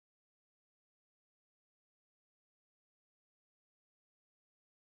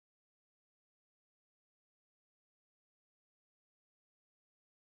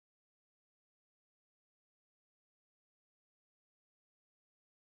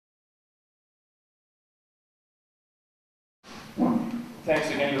Thanks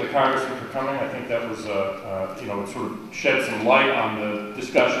again to the Congressman for coming. I think that was, it sort of shed some light on the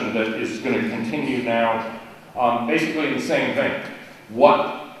discussion that is going to continue now, basically in the same vein.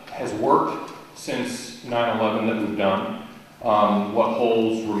 What has worked since 9/11 that we've done, what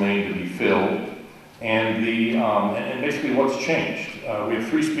holes remain to be filled, and basically what's changed. We have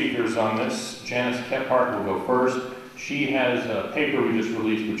three speakers on this. Janice Kephart will go first. She has a paper we just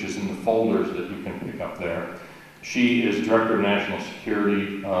released, which is in the folders that you can pick up there. She is Director of National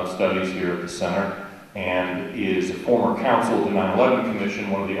Security Studies here at the Center and is a former counsel of the 9/11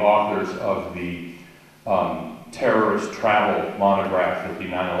 Commission, one of the authors of the terrorist travel monograph that the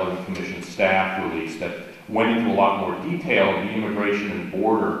 9/11 Commission staff released that went into a lot more detail of the immigration and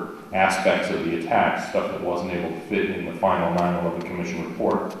border aspects of the attacks, stuff that wasn't able to fit in the final 9/11 Commission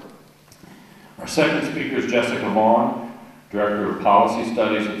report. Our second speaker is Jessica Vaughn, Director of Policy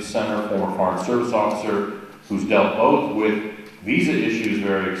Studies at the Center, former Foreign Service officer, who's dealt both with visa issues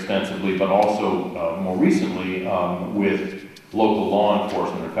very extensively, but also more recently with local law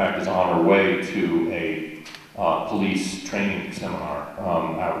enforcement. In fact, is on her way to a police training seminar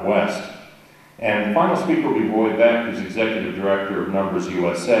out west. And the final speaker will be Roy Beck, who's Executive Director of Numbers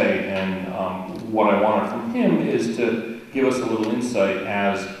USA, and what I wanted from him is to give us a little insight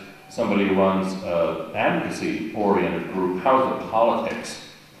as somebody who runs an advocacy-oriented group. How has the politics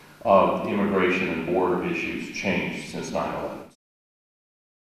of immigration and border issues changed since 9/11?